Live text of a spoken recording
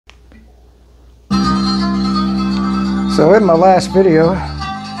So in my last video,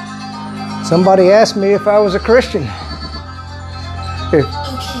 somebody asked me if I was a Christian.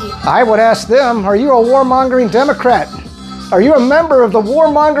 I would ask them, are you a warmongering Democrat? Are you a member of the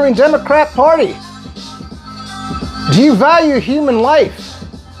warmongering Democrat Party? Do you value human life?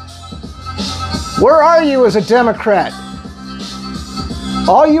 Where are you as a Democrat?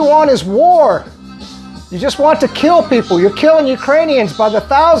 All you want is war. You just want to kill people. You're killing Ukrainians by the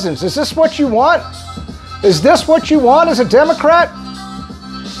thousands. Is this what you want? Is this what you want as a Democrat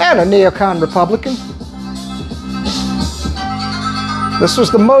and a neocon Republican? This was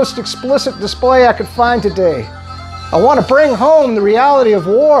the most explicit display I could find today. I want to bring home the reality of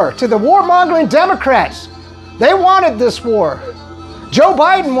war to the warmongering Democrats. They wanted this war. Joe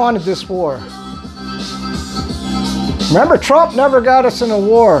Biden wanted this war. Remember, Trump never got us in a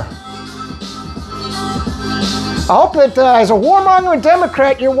war. I hope that as a warmongering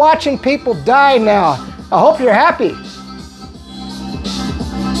Democrat, you're watching people die now. I hope you're happy.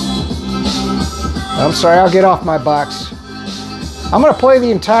 I'm sorry, I'll get off my box. I'm going to play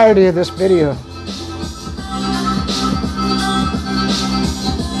the entirety of this video.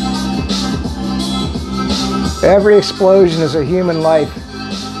 Every explosion is a human life.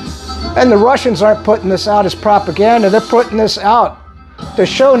 And the Russians aren't putting this out as propaganda. They're putting this out to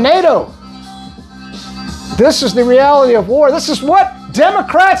show NATO. This is the reality of war. This is what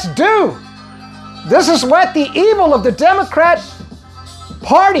Democrats do. This is what the evil of the Democrat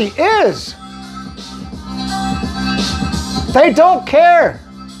Party is. They don't care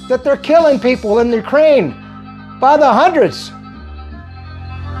that they're killing people in Ukraine by the hundreds.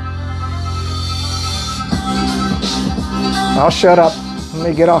 I'll shut up. Let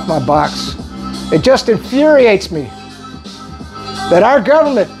me get off my box. It just infuriates me that our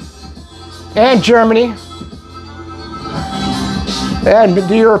government and Germany and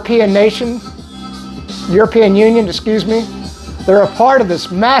the European Union, excuse me, they're a part of this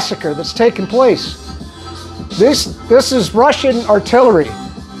massacre that's taking place. This is Russian artillery.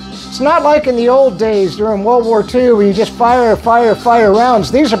 It's not like in the old days during World War II where you just fire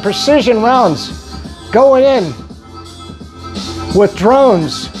rounds. These are precision rounds going in with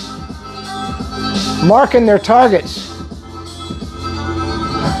drones, marking their targets.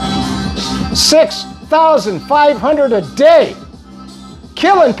 6,500 a day,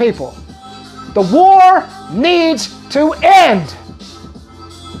 killing people. The war needs to end.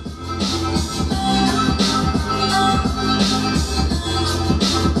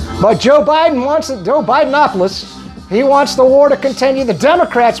 But Joe Biden wants it, Joe Bidenopoulos, he wants the war to continue. The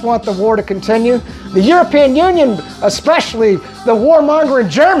Democrats want the war to continue. The European Union, especially the warmongering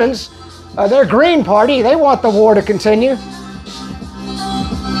Germans, their Green Party, they want the war to continue.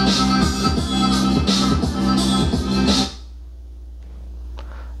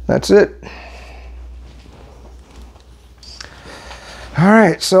 That's it. All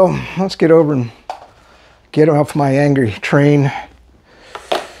right, so let's get over and get off my angry train.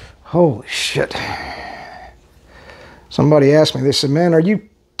 Holy shit. Somebody asked me, they said, man, are you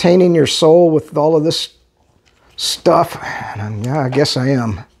tainting your soul with all of this stuff? And yeah, I guess I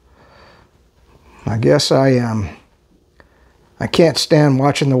am. I guess I am. I can't stand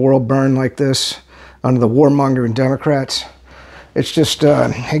watching the world burn like this under the warmongering Democrats. It's just,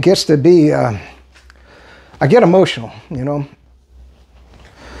 it gets to be, I get emotional, you know.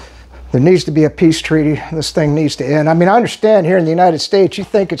 There needs to be a peace treaty. This thing needs to end. I mean, I understand here in the United States, you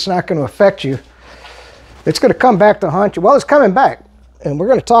think it's not going to affect you. It's going to come back to haunt you. Well, it's coming back. And we're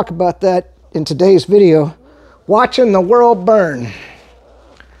going to talk about that in today's video, watching the world burn.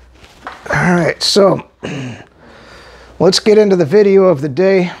 All right, so let's get into the video of the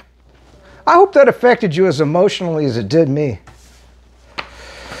day. I hope that affected you as emotionally as it did me.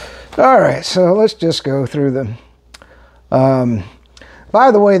 All right, so let's just go through them. By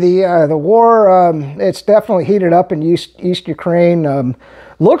the way, the war, it's definitely heated up in East Ukraine.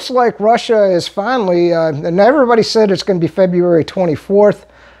 Looks like Russia is finally, and everybody said it's going to be February 24th.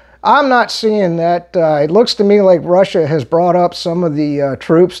 I'm not seeing that. It looks to me like Russia has brought up some of the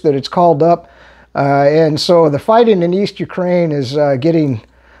troops that it's called up. And so the fighting in East Ukraine is getting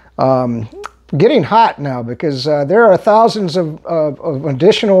hot now, because there are thousands of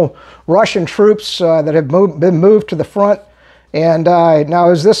additional Russian troops that have been moved to the front. And now,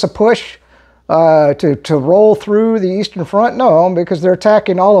 is this a push to roll through the Eastern Front? No, because they're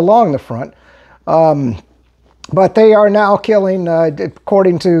attacking all along the front. But they are now killing,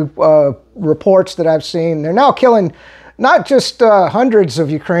 according to reports that I've seen, they're now killing not just hundreds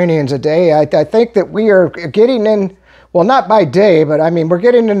of Ukrainians a day. I think that we are getting in, well, not by day, but I mean, we're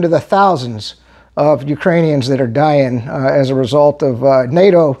getting into the thousands of Ukrainians that are dying as a result of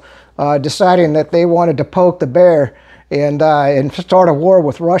NATO deciding that they wanted to poke the bear and start a war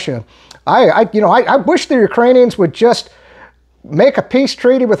with Russia. I wish the Ukrainians would just make a peace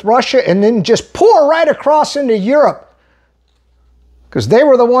treaty with Russia and then just pour right across into Europe, because they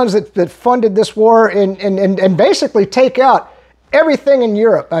were the ones that funded this war, and basically take out everything in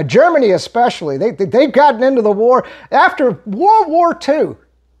Europe, Germany especially. They've gotten into the war after World War II.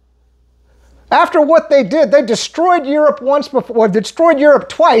 After what they did, they destroyed Europe once before, or destroyed Europe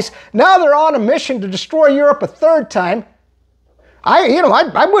twice. Now they're on a mission to destroy Europe a third time.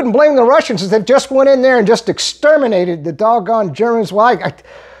 I wouldn't blame the Russians if they just went in there and just exterminated the doggone Germans. Well,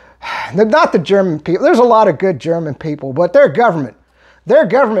 not the German people. There's a lot of good German people, but their government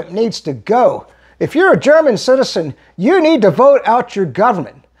needs to go. If you're a German citizen, you need to vote out your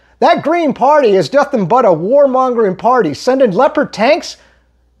government. That Green Party is nothing but a warmongering party, sending Leopard tanks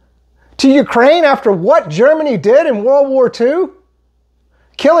to Ukraine after what Germany did in World War II?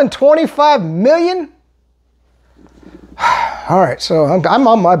 Killing 25 million? All right, so I'm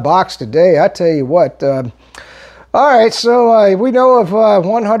on my box today, I tell you what. All right, so we know of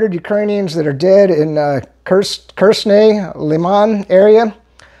 100 Ukrainians that are dead in Krasny Liman area.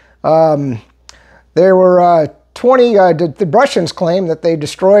 There were 20, the Russians claim that they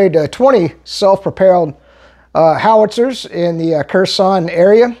destroyed 20 self-propelled howitzers in the Kherson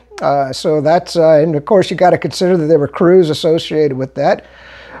area. So that's, and of course you got to consider that there were crews associated with that.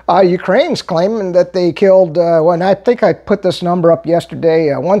 Ukraine's claiming that they killed, and I think I put this number up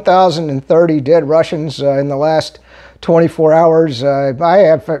yesterday, 1,030 dead Russians in the last 24 hours. I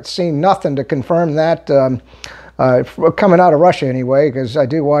have seen nothing to confirm that, coming out of Russia anyway, because I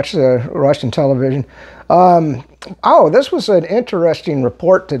do watch Russian television. Oh, this was an interesting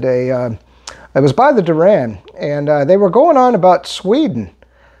report today. It was by the Duran, and they were going on about Sweden.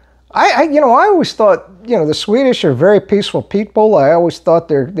 I always thought, the Swedish are very peaceful people. I always thought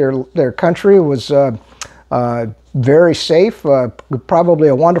their country was very safe, probably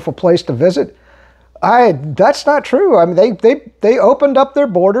a wonderful place to visit. That's not true. I mean, they opened up their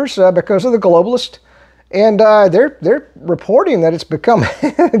borders because of the globalists, and they're reporting that it's become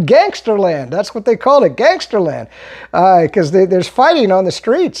gangster land. That's what they called it, gangster land, because there's fighting on the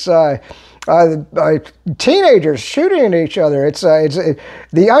streets. Teenagers shooting at each other. It's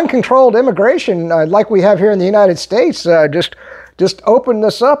the uncontrolled immigration like we have here in the United States just opened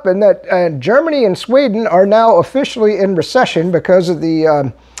this up, and that Germany and Sweden are now officially in recession because of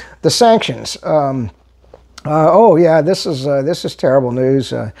the sanctions. Oh yeah, this is terrible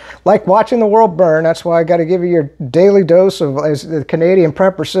news. Like watching the world burn. That's why I got to give you your daily dose of, as the Canadian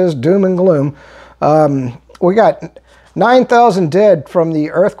prepper says, doom and gloom. We got 9,000 dead from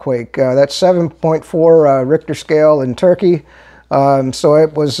the earthquake. That's 7.4 Richter scale in Turkey. So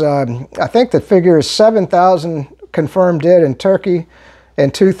it was, I think the figure is 7,000 confirmed dead in Turkey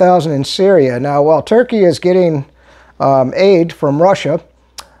and 2,000 in Syria. Now, while Turkey is getting aid from Russia,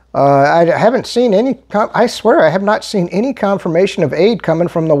 I haven't seen any, I swear I have not seen any confirmation of aid coming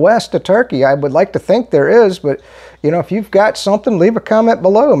from the West to Turkey. I would like to think there is, but, if you've got something, leave a comment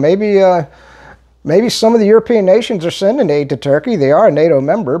below. Maybe some of the European nations are sending aid to Turkey. They are a NATO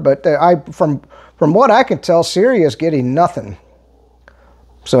member, but from what I can tell, Syria is getting nothing.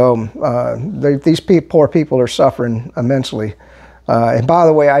 So these poor people are suffering immensely. And by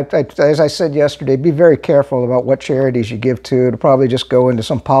the way, as I said yesterday, be very careful about what charities you give to. It'll probably just go into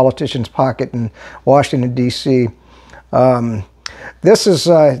some politician's pocket in Washington, D.C. This is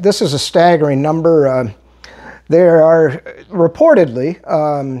a staggering number. There are reportedly,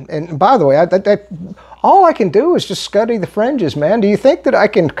 and by the way, all I can do is just study the fringes, man. Do you think that I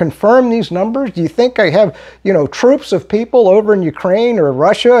can confirm these numbers? Do you think I have, troops of people over in Ukraine or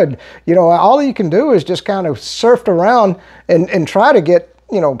Russia? And, all you can do is just kind of surf around and try to get,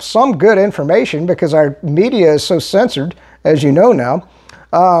 some good information, because our media is so censored, as you know now.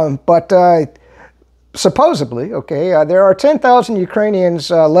 Supposedly, okay, there are 10,000 Ukrainians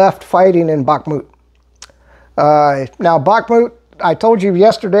left fighting in Bachmut. Now, Bachmut, I told you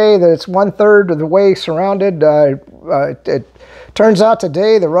yesterday that it's 1/3 of the way surrounded. It turns out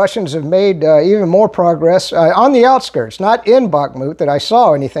today the Russians have made even more progress on the outskirts, not in Bachmut that I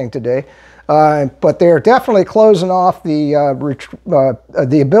saw anything today, but they're definitely closing off the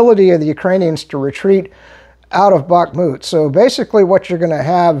ability of the Ukrainians to retreat out of Bachmut. So basically what you're going to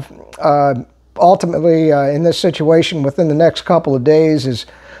have ultimately in this situation within the next couple of days is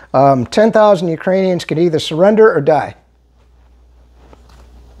 10,000 Ukrainians can either surrender or die.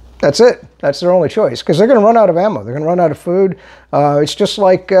 That's it. That's their only choice, because they're going to run out of ammo. They're going to run out of food. It's just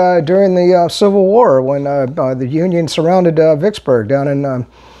like during the Civil War when the Union surrounded Vicksburg down in,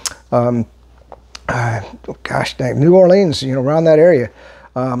 gosh dang, New Orleans, around that area.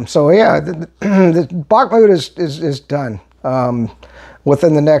 So yeah, the Bachmut is done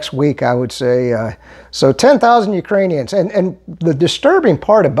within the next week, I would say. So 10,000 Ukrainians. And the disturbing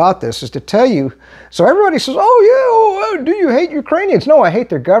part about this is to tell you, so everybody says, oh yeah, do you hate Ukrainians? No, I hate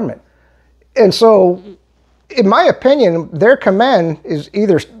their government. And so, in my opinion, their command is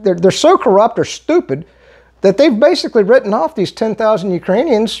either, they're so corrupt or stupid that they've basically written off these 10,000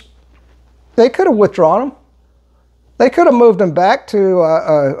 Ukrainians. They could have withdrawn them. They could have moved them back to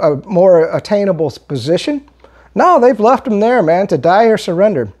a more attainable position. No, they've left them there, man, to die or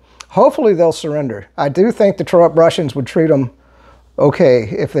surrender. Hopefully they'll surrender. I do think the Russians would treat them okay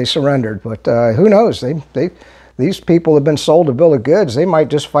if they surrendered, but who knows? These people have been sold a bill of goods. They might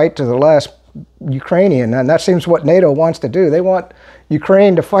just fight to the last Ukrainian, and that seems what NATO wants to do. They want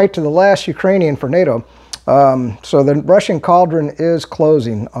Ukraine to fight to the last Ukrainian for NATO. So the Russian cauldron is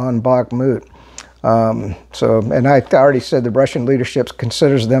closing on Bachmut. And I already said the Russian leadership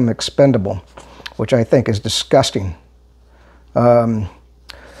considers them expendable, which I think is disgusting.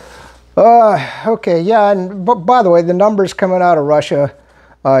 Okay, yeah, and by the way, the numbers coming out of Russia,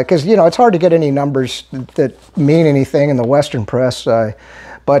 because, you know, it's hard to get any numbers that mean anything in the Western press,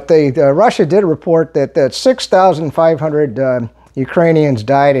 but Russia did report that 6,500 Ukrainians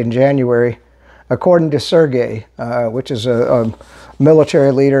died in January, according to Sergei, which is a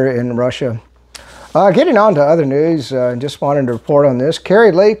military leader in Russia. Getting on to other news, just wanted to report on this.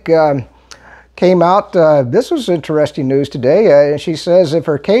 Kari Lake came out. This was interesting news today. She says if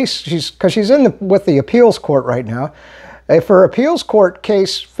her case, because she's with the appeals court right now, if her appeals court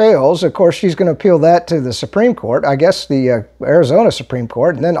case fails, of course, she's going to appeal that to the Supreme Court, I guess the Arizona Supreme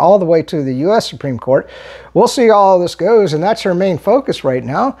Court, and then all the way to the U.S. Supreme Court. We'll see how all this goes, and that's her main focus right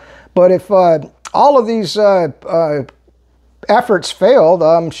now. But if all of these efforts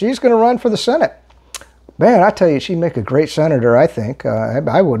failed, she's going to run for the Senate. Man, I tell you, she'd make a great senator, I think.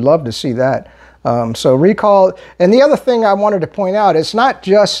 I would love to see that. So recall, and the other thing I wanted to point out, it's not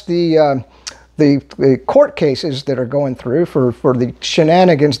just the court cases that are going through for the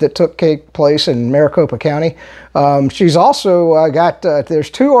shenanigans that took place in Maricopa County. She's also got, there's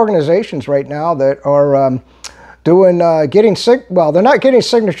two organizations right now that are well, they're not getting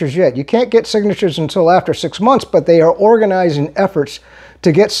signatures yet. You can't get signatures until after 6 months, but they are organizing efforts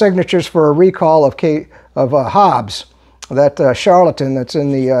to get signatures for a recall of Hobbs, that charlatan that's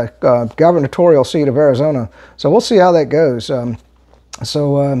in the gubernatorial seat of Arizona. So we'll see how that goes.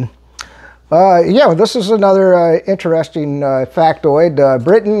 Yeah, this is another interesting factoid.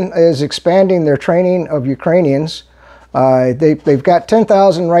 Britain is expanding their training of Ukrainians. They've got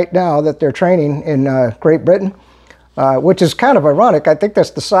 10,000 right now that they're training in Great Britain, which is kind of ironic. I think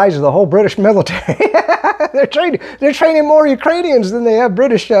that's the size of the whole British military. They're training more Ukrainians than they have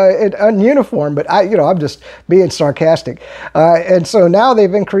British in uniform, but I'm just being sarcastic. And so now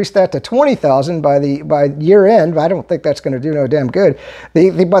they've increased that to 20,000 by year end. I don't think that's going to do no damn good.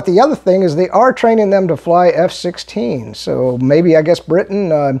 But the other thing is they are training them to fly F-16. So maybe, I guess, Britain,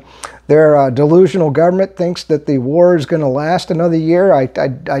 their delusional government thinks that the war is going to last another year. I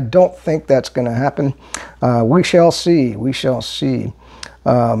don't think that's going to happen. We shall see. We shall see.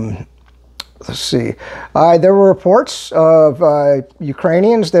 Let's see. There were reports of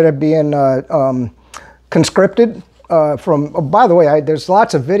Ukrainians that are being conscripted from, oh, by the way, there's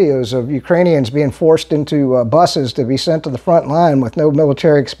lots of videos of Ukrainians being forced into buses to be sent to the front line with no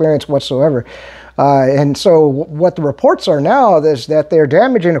military experience whatsoever. And so what the reports are now is that they're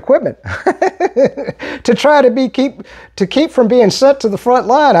damaging equipment to try to keep from being sent to the front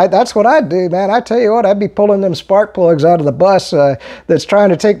line. That's what I'd do, man. I tell you what, I'd be pulling them spark plugs out of the bus that's trying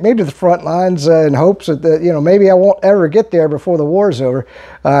to take me to the front lines in hopes that, maybe I won't ever get there before the war's over.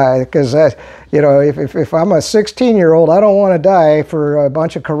 Because, if I'm a 16-year-old, I don't want to die for a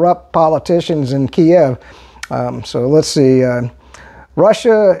bunch of corrupt politicians in Kiev. So let's see.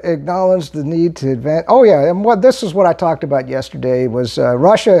 Russia acknowledged the need to advance. Oh yeah, and this is what I talked about yesterday was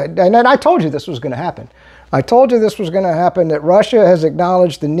Russia, and then I told you this was going to happen. I told you this was going to happen, that Russia has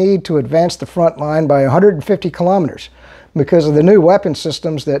acknowledged the need to advance the front line by 150 kilometers because of the new weapon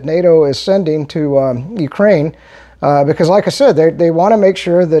systems that NATO is sending to Ukraine. Because like I said, they want to make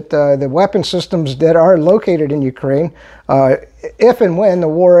sure that the weapon systems that are located in Ukraine, if and when the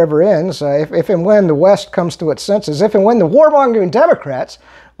war ever ends, if and when the West comes to its senses, if and when the warmongering Democrats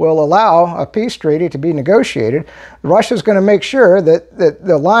will allow a peace treaty to be negotiated, Russia's going to make sure that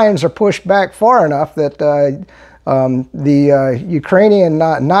the lines are pushed back far enough that the Ukrainian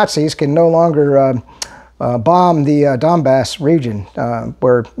Nazis can no longer bomb the Donbass region,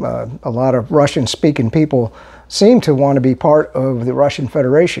 where a lot of Russian-speaking people seem to want to be part of the Russian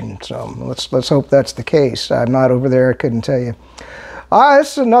Federation. So let's hope that's the case. I'm not over there, I couldn't tell you.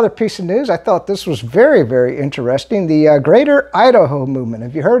 This is another piece of news. I thought this was very, very interesting. The Greater Idaho Movement.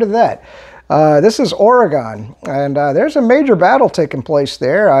 Have you heard of that? This is Oregon, and there's a major battle taking place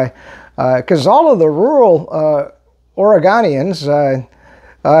there. Because all of the rural Oregonians,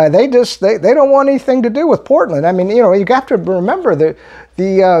 they don't want anything to do with Portland. I mean, you know, you have to remember that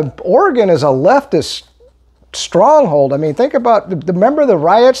the Oregon is a leftist stronghold. I mean, think about remember the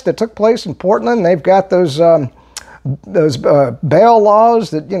riots that took place in Portland. They've got those bail laws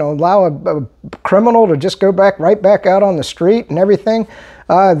that, you know, allow a criminal to just go right back out on the street and everything.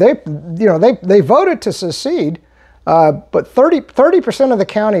 They voted to secede, but 30% of the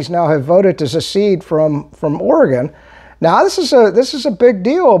counties now have voted to secede from Oregon. Now this is a big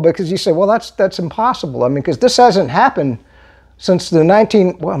deal, because you say, well, that's impossible. I mean, because this hasn't happened since the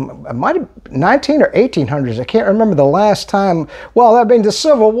 19 or 1800s. I can't remember the last time. Well, I mean, the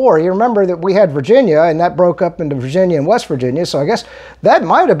Civil War. You remember that we had Virginia, and that broke up into Virginia and West Virginia. So I guess that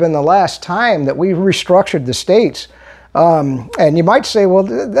might have been the last time that we restructured the states. And you might say, well,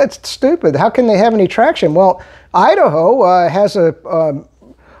 that's stupid. How can they have any traction? Well, Idaho has a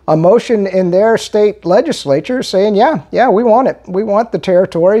motion in their state legislature saying, yeah, we want it. We want the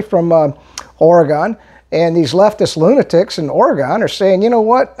territory from Oregon. And these leftist lunatics in Oregon are saying, you know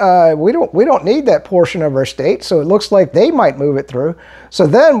what, we don't need that portion of our state. So it looks like they might move it through. So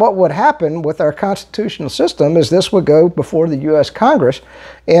then what would happen with our constitutional system is this would go before the U.S. Congress,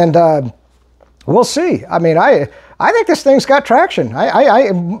 and we'll see. I mean, I think this thing's got traction. I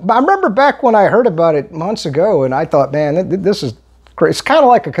remember back when I heard about it months ago, and I thought, man, this is it's kind of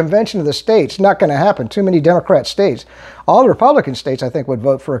like a convention of the states. Not going to happen. Too many Democrat states. All the Republican states, I think, would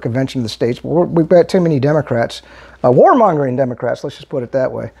vote for a convention of the states. We've got too many Democrats. Warmongering Democrats, let's just put it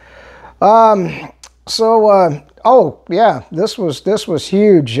that way. Oh, yeah, this was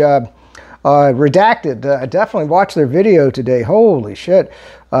huge. Redacted. I definitely watched their video today. Holy shit.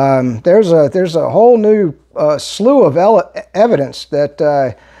 There's a whole new slew of evidence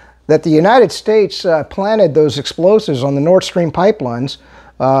that the United States planted those explosives on the Nord Stream pipelines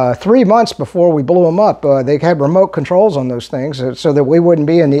 3 months before we blew them up. They had remote controls on those things so that we wouldn't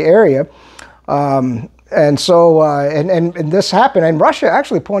be in the area. And this happened, and Russia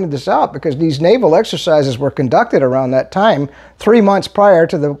actually pointed this out, because these naval exercises were conducted around that time, 3 months prior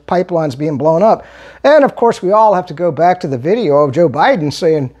to the pipelines being blown up. And of course, we all have to go back to the video of Joe Biden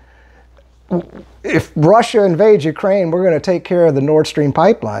saying, if Russia invades Ukraine, we're going to take care of the Nord Stream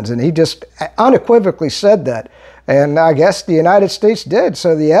pipelines. And he just unequivocally said that. And I guess the United States did.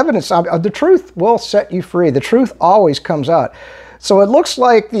 So the evidence, the truth will set you free. The truth always comes out. So it looks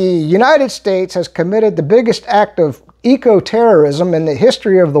like the United States has committed the biggest act of eco-terrorism in the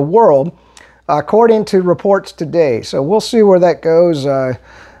history of the world, according to reports today. So we'll see where that goes. I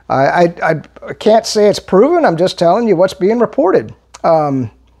can't say it's proven. I'm just telling you what's being reported.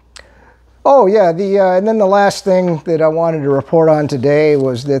 Oh yeah, and then the last thing that I wanted to report on today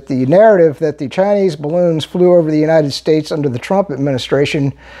was that the narrative that the Chinese balloons flew over the United States under the Trump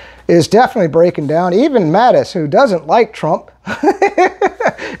administration is definitely breaking down. Even Mattis, who doesn't like Trump.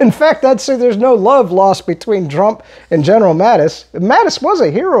 In fact, I'd say there's no love lost between Trump and General Mattis. Mattis was a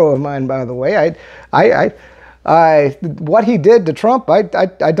hero of mine, by the way. What he did to Trump, I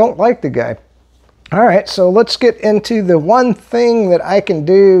don't like the guy. All right, so let's get into the one thing that I can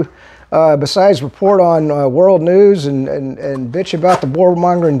do besides report on world news and bitch about the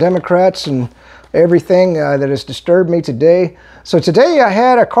warmongering Democrats and everything that has disturbed me today. So today I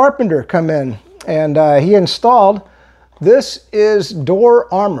had a carpenter come in, and he installed, this is door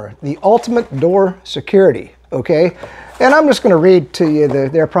armor, the ultimate door security, okay? And I'm just going to read to you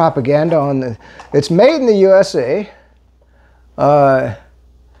their propaganda on it's made in the USA. Well,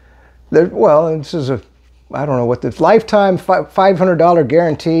 this is I don't know what the lifetime $500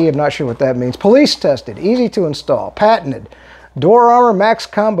 guarantee. I'm not sure what that means. Police tested, easy to install, patented. Door armor max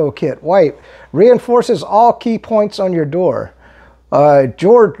combo kit, white, reinforces all key points on your door.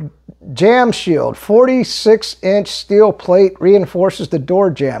 Jam shield, 46-inch steel plate, reinforces the door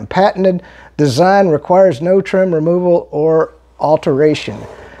jamb. Patented design, requires no trim removal or alteration.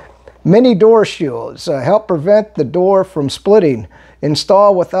 Mini door shields, help prevent the door from splitting.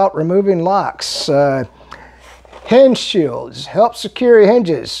 Install without removing locks. Hinge shields, help secure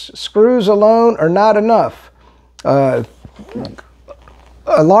hinges. Screws alone are not enough.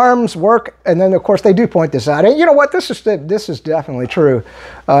 Alarms work, and then of course they do point this out. And you know what? This is definitely true.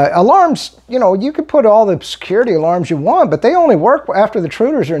 Alarms, you know, you can put all the security alarms you want, but they only work after the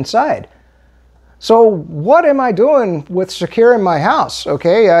intruders are inside. So what am I doing with securing my house?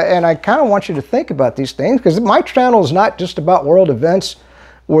 Okay, and I kind of want you to think about these things, because my channel is not just about world events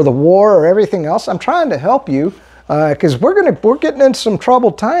or the war or everything else. I'm trying to help you because we're getting into some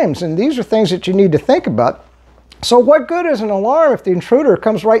troubled times, and these are things that you need to think about. So what good is an alarm if the intruder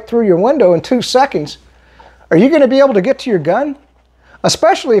comes right through your window in 2 seconds? Are you going to be able to get to your gun?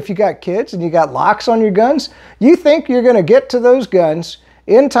 Especially if you got kids and you got locks on your guns. You think you're going to get to those guns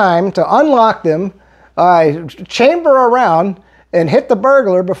in time to unlock them, chamber around, and hit the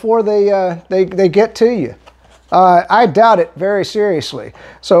burglar before they get to you. I doubt it very seriously.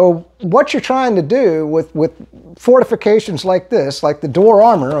 So what you're trying to do with fortifications like this, like the door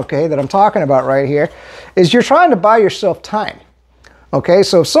armor, okay, that I'm talking about right here, is you're trying to buy yourself time. Okay,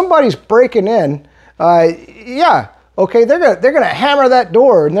 so if somebody's breaking in, yeah, okay, they're gonna hammer that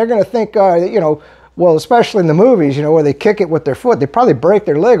door, and they're gonna think, you know, well, especially in the movies, you know, where they kick it with their foot, they probably break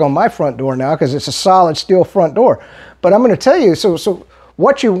their leg on my front door now because it's a solid steel front door. But I'm going to tell you, so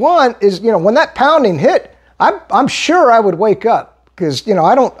what you want is, you know, when that pounding hit, I'm sure I would wake up, because, you know,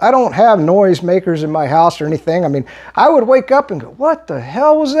 I don't have noise makers in my house or anything. I mean, I would wake up and go, what the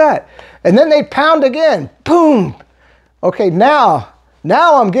hell was that? And then they'd pound again, boom. Okay, now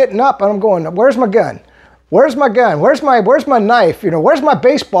I'm getting up and I'm going, where's my gun? Where's my gun? Where's my knife? You know, where's my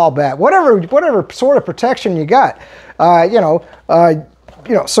baseball bat? Whatever sort of protection you got. You know,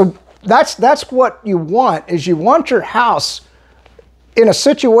 so that's what you want, is you want your house in a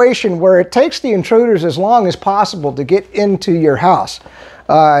situation where it takes the intruders as long as possible to get into your house.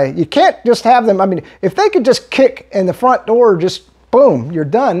 You can't just have them, I mean, if they could just kick and the front door just, boom, you're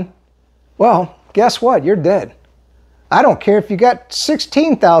done, well, guess what? You're dead. I don't care if you got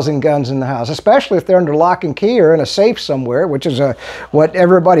 16,000 guns in the house, especially if they're under lock and key or in a safe somewhere, which is what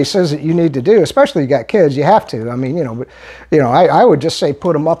everybody says that you need to do, especially if you got kids. You have to. I mean, you know, but, you know, I would just say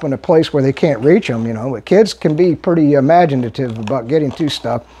put them up in a place where they can't reach them, you know. But kids can be pretty imaginative about getting to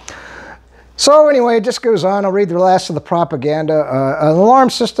stuff. So anyway, it just goes on. I'll read the last of the propaganda. An alarm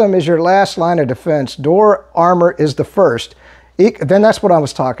system is your last line of defense. Door armor is the first. Then that's what I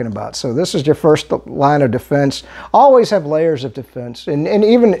was talking about. So this is your first line of defense. Always have layers of defense, and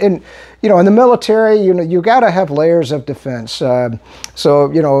even in, you know, in the military, you know, you got to have layers of defense. So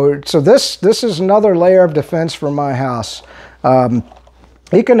you know, so this is another layer of defense for my house.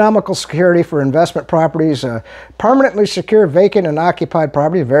 Economical security for investment properties. Permanently secure vacant and occupied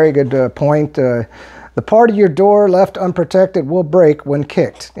property. Very good point. The part of your door left unprotected will break when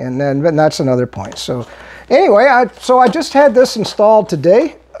kicked, and then that's another point. So anyway, I just had this installed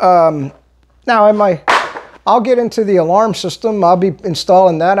today. Now I'll get into the alarm system. I'll be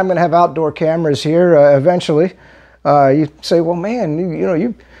installing that. I'm going to have outdoor cameras here eventually. You say, well, man, you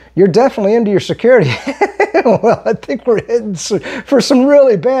know, you're definitely into your security. Well, I think we're heading for some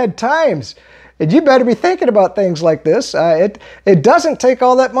really bad times, and you better be thinking about things like this. It doesn't take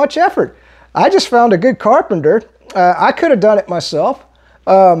all that much effort. I just found a good carpenter. I could have done it myself,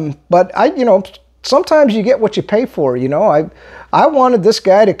 but you know, sometimes you get what you pay for. You know, I wanted this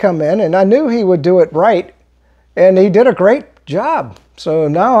guy to come in, and I knew he would do it right, and he did a great job. So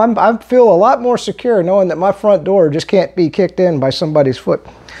now I feel a lot more secure knowing that my front door just can't be kicked in by somebody's foot.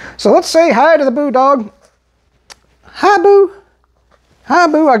 So let's say hi to the Boo Dog. Hi, Boo. Hi,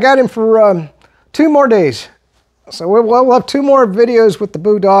 Boo. I got him for 2 more days. So we'll have 2 more videos with the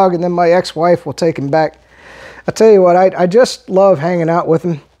Boo Dog, and then my ex-wife will take him back. I tell you what, I just love hanging out with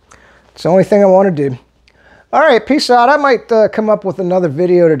him. It's the only thing I want to do. All right, peace out. I might come up with another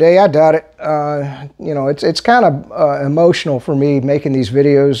video today. I doubt it. You know, it's kind of emotional for me making these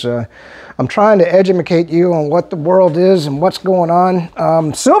videos. I'm trying to educate you on what the world is and what's going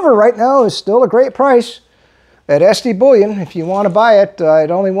on. Silver right now is still a great price at SD Bullion. If you want to buy it,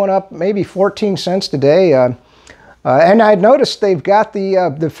 it only went up maybe 14 cents today. And I noticed they've got the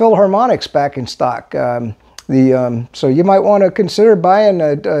Philharmonics back in stock. So you might want to consider buying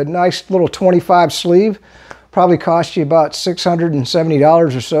a nice little 25 sleeve. Probably cost you about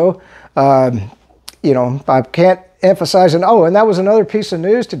 $670 or so. You know, I can't emphasize it. Oh, and that was another piece of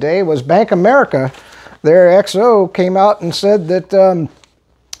news today, was Bank America, their XO came out and said that the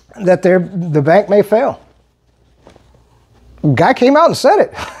bank may fail. Guy came out and said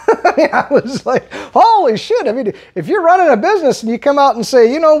it. I mean, I was like, holy shit. I mean, if you're running a business and you come out and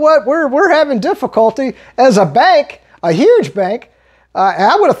say, you know what, we're having difficulty as a bank, a huge bank,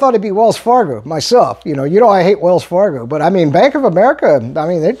 I would have thought it'd be Wells Fargo myself. You know, I hate Wells Fargo, but I mean, Bank of America, I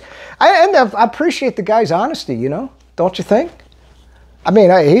mean, I appreciate the guy's honesty, you know, don't you think? I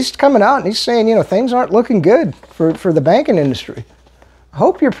mean, he's coming out and he's saying, you know, things aren't looking good for the banking industry. I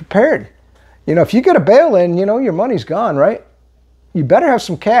hope you're prepared. You know, if you get a bail-in, you know, your money's gone, right? You better have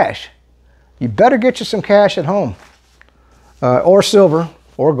some cash. You better get you some cash at home, or silver,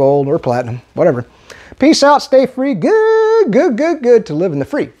 or gold, or platinum, whatever. Peace out, stay free, good. good to live in the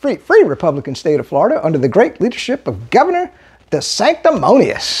free Republican state of Florida under the great leadership of Governor the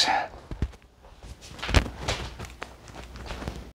Sanctimonious.